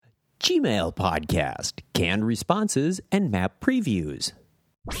Gmail Podcast, canned responses, and map previews.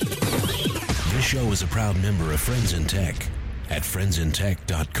 This show is a proud member of Friends in Tech at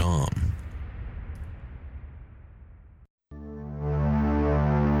friendsintech.com.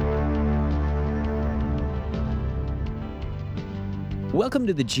 Welcome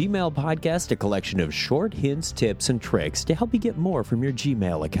to the Gmail Podcast, a collection of short hints, tips, and tricks to help you get more from your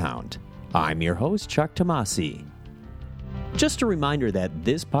Gmail account. I'm your host, Chuck Tomasi. Just a reminder that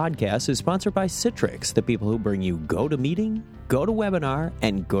this podcast is sponsored by Citrix, the people who bring you GoToMeeting, GoToWebinar,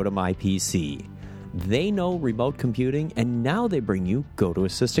 and GoToMyPC. They know remote computing, and now they bring you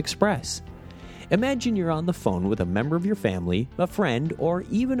GoToAssist Express. Imagine you're on the phone with a member of your family, a friend, or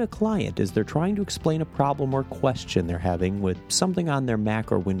even a client as they're trying to explain a problem or question they're having with something on their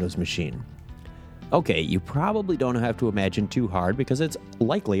Mac or Windows machine. Okay, you probably don't have to imagine too hard because it's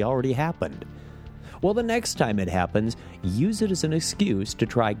likely already happened. Well, the next time it happens, use it as an excuse to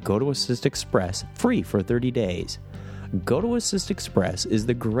try GoToAssist Express free for 30 days. GoToAssist Express is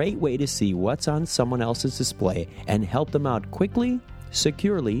the great way to see what's on someone else's display and help them out quickly,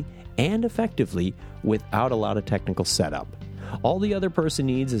 securely, and effectively without a lot of technical setup. All the other person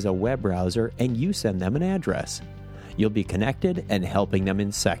needs is a web browser and you send them an address. You'll be connected and helping them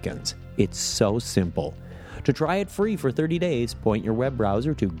in seconds. It's so simple. To try it free for 30 days, point your web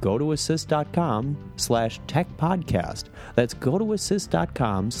browser to gotoassist.com/techpodcast. That's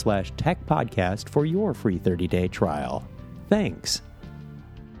gotoassist.com/techpodcast for your free 30-day trial. Thanks.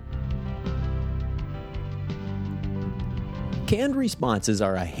 Canned responses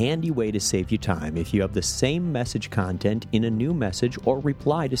are a handy way to save you time if you have the same message content in a new message or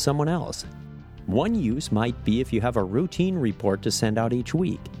reply to someone else. One use might be if you have a routine report to send out each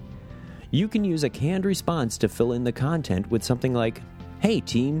week. You can use a canned response to fill in the content with something like, "Hey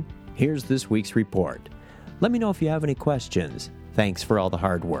team, here's this week's report. Let me know if you have any questions. Thanks for all the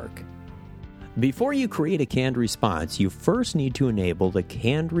hard work." Before you create a canned response, you first need to enable the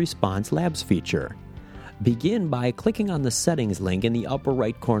Canned Response Labs feature. Begin by clicking on the Settings link in the upper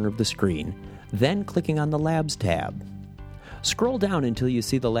right corner of the screen, then clicking on the Labs tab. Scroll down until you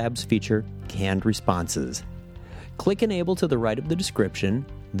see the Labs feature, Canned Responses. Click Enable to the right of the description,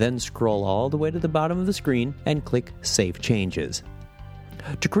 then scroll all the way to the bottom of the screen and click Save Changes.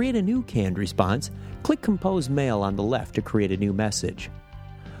 To create a new canned response, click Compose Mail on the left to create a new message.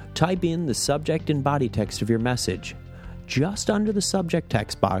 Type in the subject and body text of your message. Just under the subject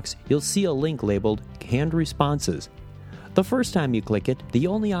text box, you'll see a link labeled Canned Responses. The first time you click it, the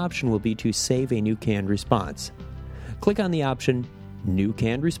only option will be to save a new canned response. Click on the option New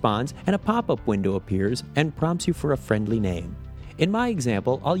Canned Response, and a pop-up window appears and prompts you for a friendly name. In my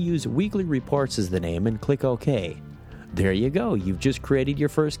example, I'll use Weekly Reports as the name and click OK. There you go, you've just created your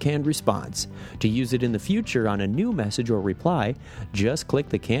first canned response. To use it in the future on a new message or reply, just click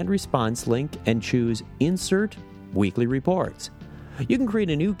the Canned Response link and choose Insert Weekly Reports. You can create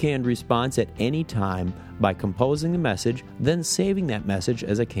a new canned response at any time by composing the message, then saving that message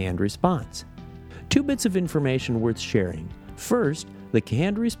as a canned response. 2 bits of information worth sharing. First, the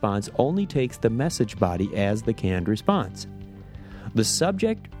canned response only takes the message body as the canned response. The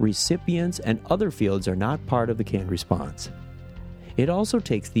subject, recipients, and other fields are not part of the canned response. It also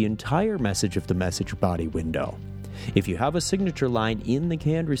takes the entire message of the message body window. If you have a signature line in the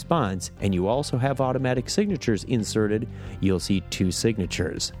canned response and you also have automatic signatures inserted, you'll see 2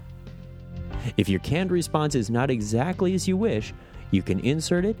 signatures. If your canned response is not exactly as you wish, you can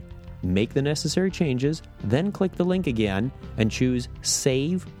insert it, make the necessary changes, then click the link again and choose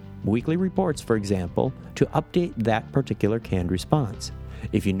Save Weekly Reports, for example, to update that particular canned response.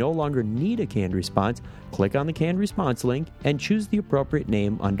 If you no longer need a canned response, click on the Canned Response link and choose the appropriate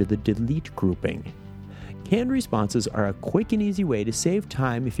name under the Delete grouping. Canned responses are a quick and easy way to save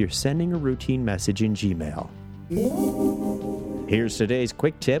time if you're sending a routine message in Gmail. Here's today's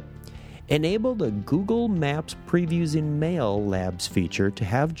quick tip. Enable the Google Maps Previews in Mail Labs feature to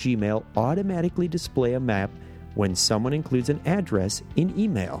have Gmail automatically display a map when someone includes an address in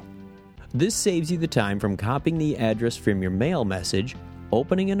email. This saves you the time from copying the address from your mail message,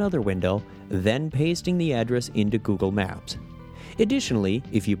 opening another window, then pasting the address into Google Maps. Additionally,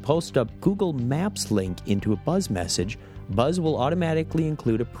 if you post a Google Maps link into a Buzz message, Buzz will automatically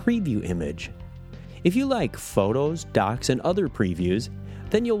include a preview image. If you like photos, docs, and other previews,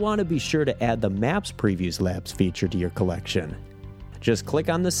 then you'll want to be sure to add the Maps Previews Labs feature to your collection. Just click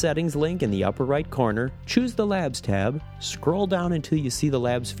on the Settings link in the upper right corner, choose the Labs tab, scroll down until you see the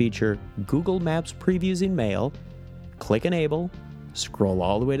Labs feature Google Maps Previews in Mail, click Enable, scroll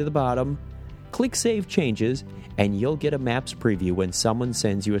all the way to the bottom, click Save Changes, and you'll get a Maps preview when someone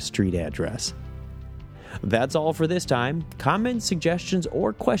sends you a street address. That's all for this time. Comments, suggestions,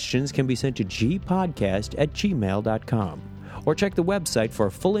 or questions can be sent to gpodcast@gmail.com. Or check the website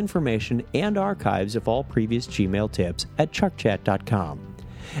for full information and archives of all previous Gmail tips at chuckchat.com.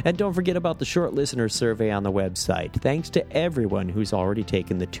 And don't forget about the short listener survey on the website. Thanks to everyone who's already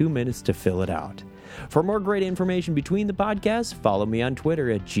taken the 2 minutes to fill it out. For more great information between the podcasts, follow me on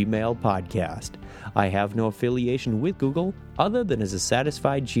Twitter at gmailpodcast. I have no affiliation with Google other than as a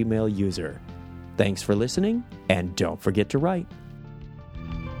satisfied Gmail user. Thanks for listening, and don't forget to write.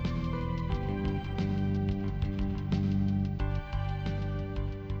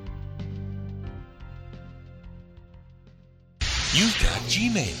 You've got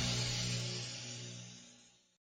Gmail.